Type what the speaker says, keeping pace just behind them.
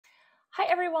Hi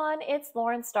everyone, it's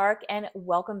Lauren Stark and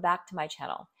welcome back to my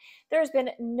channel. There's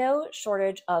been no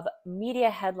shortage of media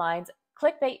headlines,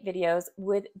 clickbait videos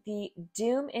with the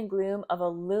doom and gloom of a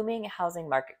looming housing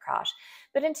market crash.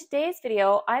 But in today's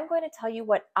video, I'm going to tell you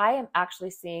what I am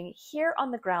actually seeing here on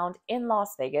the ground in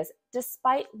Las Vegas,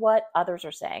 despite what others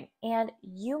are saying, and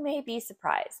you may be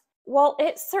surprised. While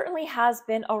it certainly has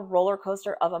been a roller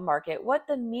coaster of a market, what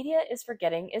the media is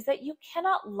forgetting is that you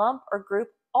cannot lump or group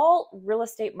all real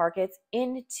estate markets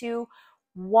into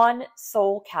one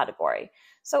sole category.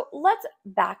 So let's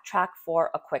backtrack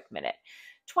for a quick minute.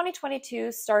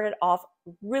 2022 started off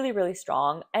really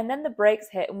strong, and then the brakes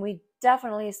hit, and we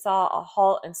definitely saw a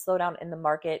halt and slowdown in the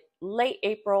market late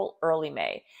April, early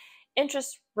May.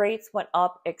 Interest rates went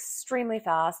up extremely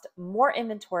fast. More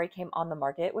inventory came on the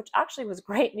market, which actually was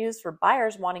great news for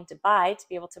buyers wanting to buy to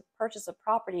be able to purchase a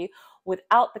property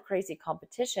without the crazy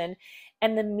competition.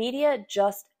 And the media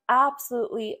just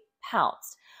absolutely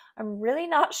pounced. I'm really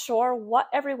not sure what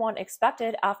everyone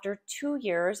expected after 2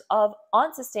 years of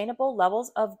unsustainable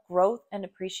levels of growth and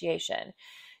appreciation.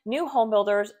 New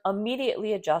homebuilders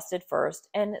immediately adjusted first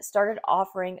and started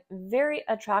offering very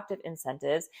attractive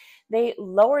incentives. They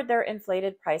lowered their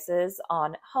inflated prices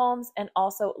on homes and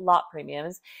also lot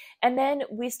premiums. And then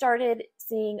we started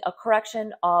seeing a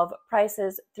correction of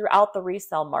prices throughout the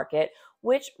resale market,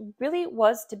 which really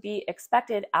was to be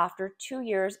expected after 2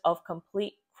 years of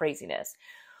complete craziness.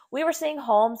 We were seeing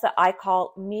homes that I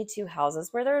call Me Too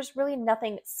houses, where there's really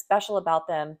nothing special about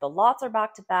them. The lots are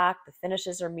back to back, the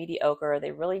finishes are mediocre,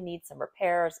 they really need some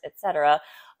repairs, etc.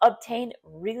 Obtain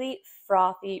really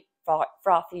frothy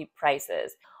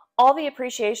prices. All the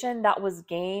appreciation that was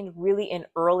gained really in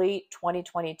early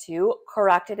 2022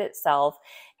 corrected itself,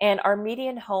 and our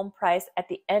median home price at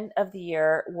the end of the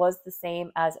year was the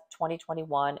same as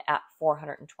 2021 at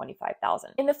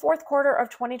 $425,000. In the fourth quarter of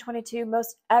 2022,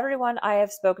 most everyone I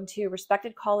have spoken to,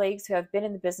 respected colleagues who have been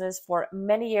in the business for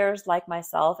many years like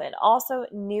myself, and also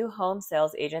new home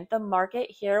sales agent, the market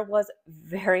here was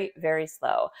very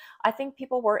slow. I think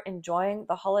people were enjoying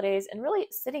the holidays and really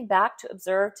sitting back to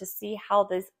observe to see how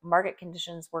these market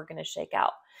conditions were going to shake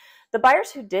out. The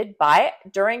buyers who did buy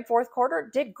it during fourth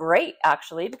quarter did great,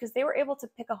 actually, because they were able to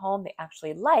pick a home they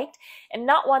actually liked and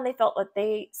not one they felt that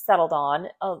they settled on.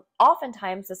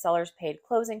 Oftentimes, the sellers paid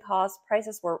closing costs.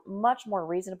 Prices were much more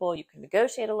reasonable. You can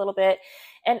negotiate a little bit.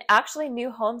 And actually, new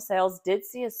home sales did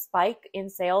see a spike in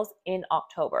sales in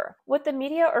October. What the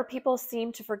media or people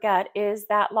seem to forget is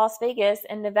that Las Vegas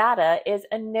and Nevada is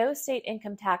a no state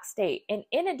income tax state. And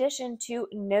in addition to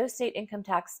no state income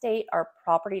tax state, our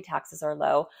property taxes are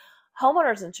low.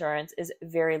 Homeowners insurance is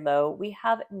very low. We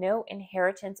have no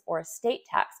inheritance or estate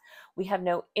tax. We have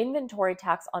no inventory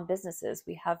tax on businesses.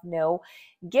 We have no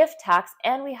gift tax,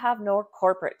 and we have no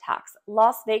corporate tax.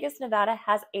 Las Vegas, Nevada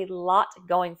has a lot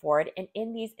going for it. And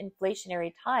in these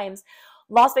inflationary times,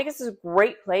 Las Vegas is a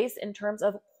great place in terms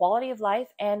of quality of life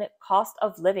and cost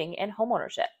of living and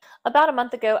homeownership. About a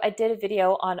month ago, I did a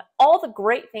video on all the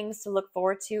great things to look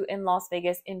forward to in Las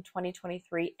Vegas in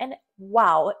 2023. And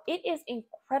wow, it is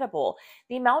incredible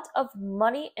the amount of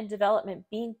money and development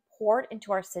being poured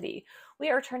into our city.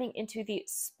 We are turning into the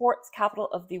sports capital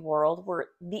of the world. We're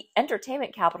the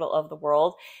entertainment capital of the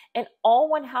world. And all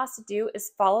one has to do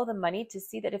is follow the money to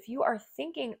see that if you are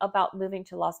thinking about moving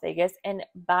to Las Vegas and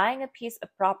buying a piece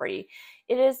of property,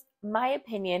 it is my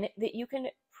opinion that you can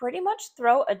pretty much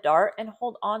throw a dart and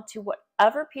hold on to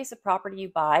whatever piece of property you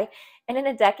buy. And in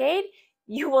a decade,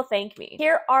 you will thank me.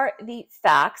 Here are the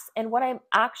facts and what I'm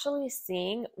actually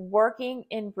seeing working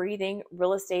and breathing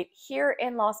real estate here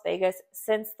in Las Vegas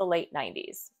since the late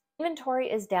 90s.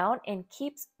 Inventory is down and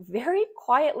keeps very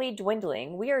quietly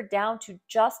dwindling. We are down to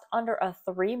just under a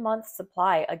 3-month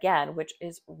supply again, which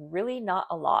is really not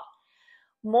a lot.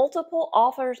 Multiple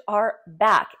offers are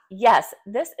back. Yes,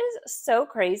 this is so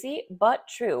crazy, but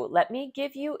true. Let me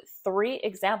give you 3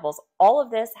 examples. All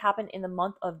of this happened in the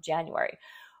month of January.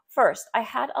 First, I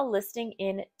had a listing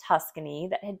in Tuscany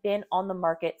that had been on the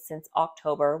market since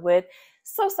October with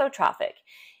so-so traffic.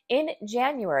 In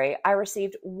January, I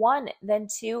received 1, then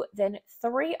 2, then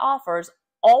 3 offers,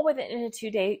 all within a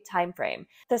 2-day time frame.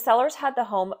 The sellers had the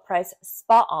home price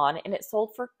spot on, and it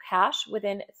sold for cash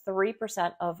within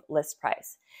 3% of list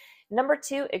price. Number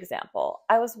 2 example,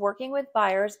 I was working with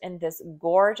buyers, and this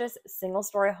gorgeous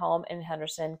single-story home in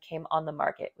Henderson came on the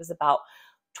market. It was about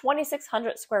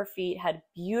 2,600 square feet, had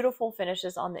beautiful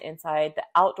finishes on the inside. The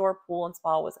outdoor pool and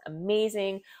spa was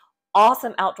amazing.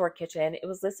 awesome outdoor kitchen. It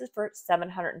was listed for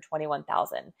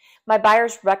 $721,000. My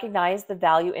buyers recognized the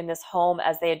value in this home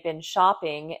as they had been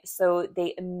shopping, so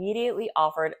they immediately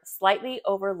offered slightly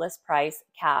over list price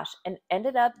cash and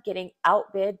ended up getting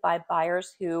outbid by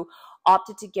buyers who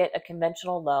opted to get a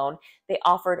conventional loan. They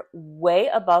offered way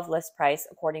above list price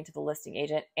according to the listing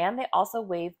agent, and they also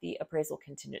waived the appraisal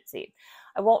contingency.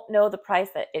 I won't know the price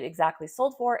that it exactly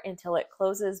sold for until it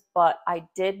closes, but I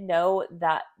did know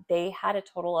that they had a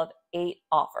total of 8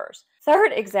 offers.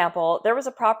 Third example, there was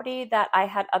a property that I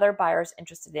had other buyers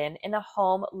interested in a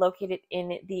home located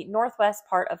in the northwest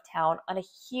part of town on a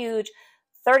huge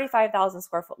 35,000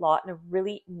 square foot lot in a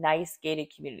really nice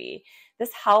gated community.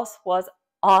 This house was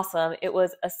awesome. It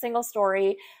was a single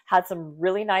story, had some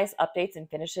really nice updates and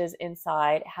finishes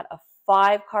inside, had a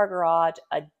 5-car garage,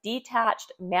 a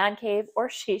detached man cave or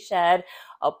she shed,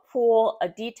 a pool, a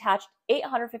detached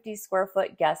 850 square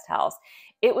foot guest house.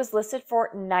 It was listed for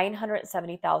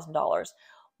 $970,000.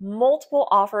 Multiple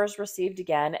offers received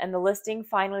again, and the listing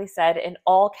finally said in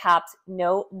all caps,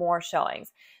 no more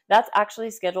showings. That's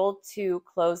actually scheduled to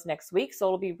close next week, so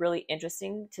it'll be really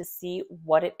interesting to see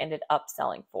what it ended up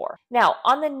selling for. Now,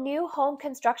 on the new home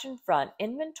construction front,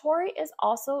 inventory is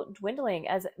also dwindling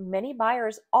as many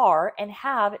buyers are and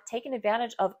have taken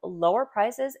advantage of lower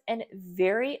prices and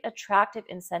very attractive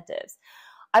incentives.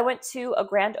 I went to a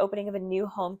grand opening of a new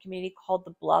home community called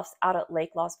the Bluffs out at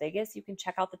Lake Las Vegas. You can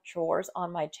check out the tours on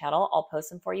my channel. I'll post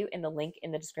them for you in the link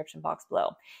in the description box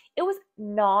below. It was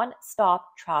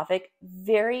non-stop traffic,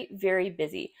 very, very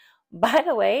busy. By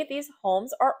the way, these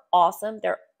homes are awesome.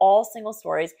 They're all single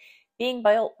stories being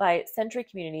built by Century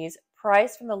Communities,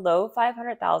 priced from the low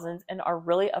 500,000s, and are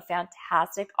really a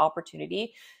fantastic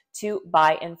opportunity to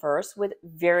buy in first with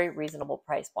very reasonable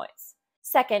price points.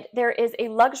 Second, there is a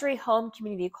luxury home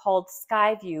community called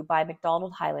Skyview by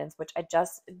McDonald Highlands, which I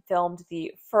just filmed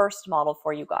the first model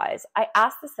for you guys. I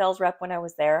asked the sales rep when I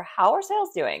was there, how are sales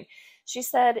doing? She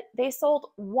said they sold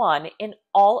 1 in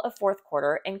all of fourth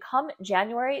quarter, and come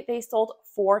January, they sold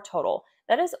 4 total.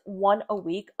 That is 1 a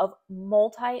week of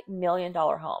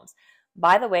multi-million-dollar homes.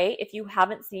 By the way, if you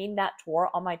haven't seen that tour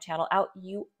on my channel out,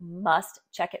 you must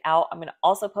check it out. I'm going to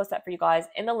also post that for you guys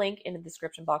in the link in the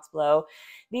description box below.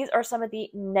 These are some of the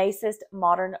nicest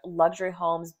modern luxury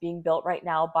homes being built right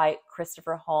now by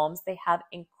Christopher Homes. They have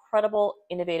incredible,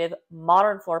 innovative,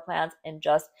 modern floor plans and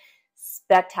just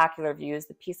spectacular views.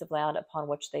 The piece of land upon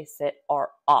which they sit are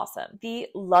awesome. The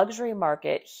luxury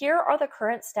market. Here are the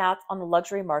current stats on the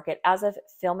luxury market as of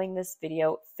filming this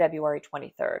video February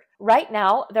 23rd. Right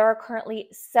now, there are currently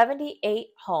 78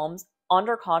 homes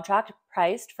under contract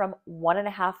priced from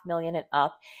 $1.5 million and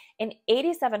up, and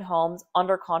 87 homes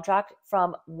under contract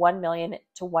from $1 million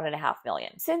to $1.5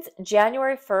 million. Since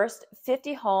January 1st,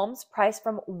 50 homes priced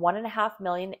from $1.5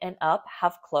 million and up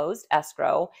have closed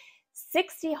escrow.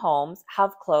 60 homes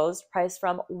have closed priced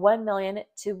from $1 million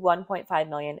to $1.5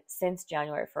 million since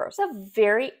January 1st. It's a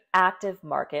very active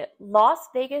market. Las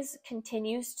Vegas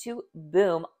continues to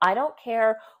boom. I don't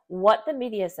care what the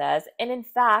media says. And in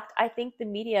fact, I think the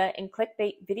media and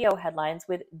clickbait video headlines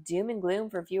with doom and gloom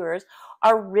for viewers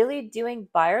are really doing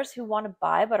buyers who want to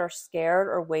buy but are scared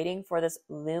or waiting for this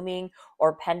looming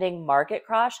or pending market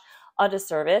crash a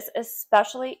disservice,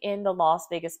 especially in the Las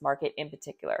Vegas market in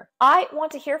particular. I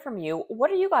want to hear from you. What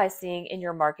are you guys seeing in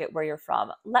your market where you're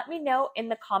from? Let me know in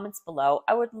the comments below.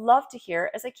 I would love to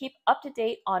hear as I keep up to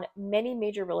date on many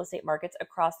major real estate markets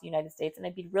across the United States, and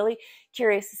I'd be really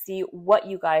curious to see what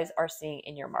you guys are seeing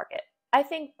in your market. I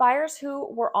think buyers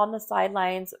who were on the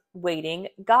sidelines waiting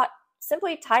got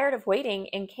simply tired of waiting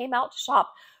and came out to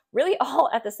shop really all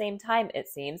at the same time, it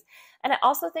seems. And I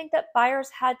also think that buyers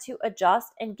had to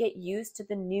adjust and get used to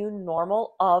the new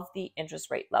normal of the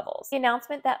interest rate levels. The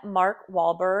announcement that Mark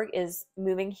Wahlberg is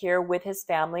moving here with his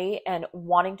family and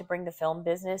wanting to bring the film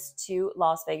business to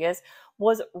Las Vegas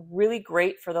was really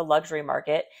great for the luxury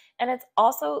market. And it's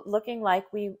also looking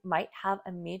like we might have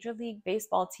a Major League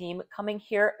Baseball team coming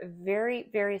here very,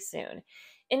 very soon.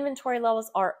 Inventory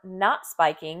levels are not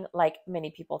spiking like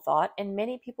many people thought, and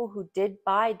many people who did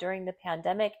buy during the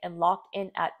pandemic and locked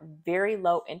in at very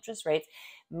low interest rates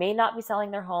may not be selling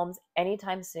their homes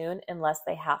anytime soon unless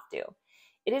they have to.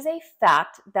 It is a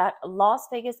fact that Las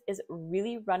Vegas is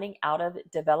really running out of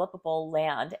developable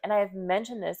land, and I have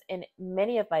mentioned this in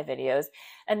many of my videos,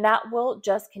 and that will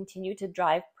just continue to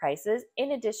drive prices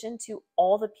in addition to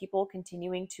all the people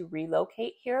continuing to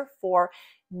relocate here for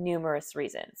numerous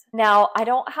reasons. Now, I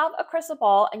don't have a crystal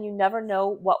ball, and you never know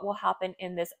what will happen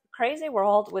in this crazy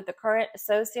world with the current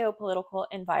socio-political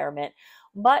environment.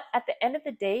 But at the end of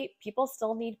the day, people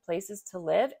still need places to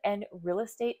live, and real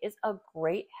estate is a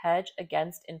great hedge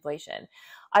against inflation.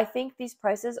 I think these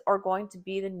prices are going to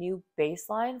be the new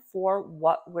baseline for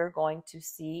what we're going to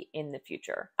see in the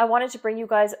future. I wanted to bring you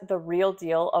guys the real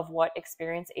deal of what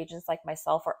experienced agents like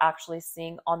myself are actually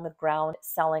seeing on the ground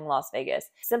selling Las Vegas.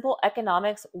 Simple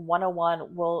economics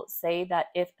 101 will say that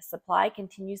if supply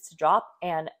continues to drop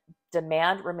and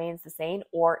demand remains the same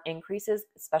or increases,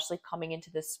 especially coming into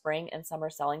the spring and summer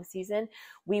selling season,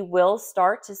 we will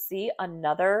start to see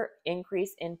another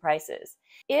increase in prices.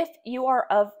 If you are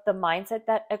of the mindset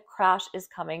that a crash is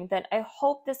coming, then I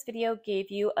hope this video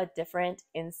gave you a different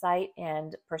insight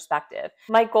and perspective.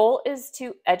 My goal is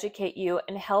to educate you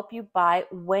and help you buy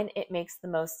when it makes the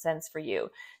most sense for you.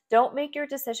 Don't make your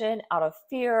decision out of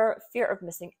fear of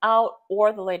missing out,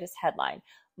 or the latest headline.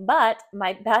 But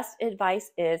my best advice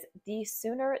is the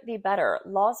sooner the better.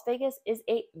 Las Vegas is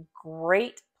a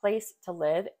great place to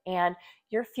live, and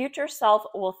your future self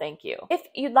will thank you. If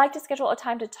you'd like to schedule a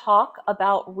time to talk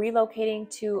about relocating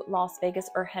to Las Vegas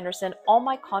or Henderson, all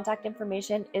my contact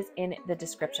information is in the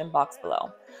description box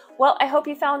below. Well, I hope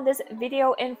you found this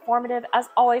video informative. As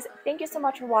always, thank you so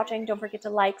much for watching. Don't forget to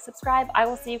like, subscribe. I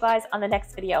will see you guys on the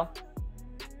next video.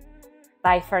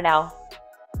 Bye for now.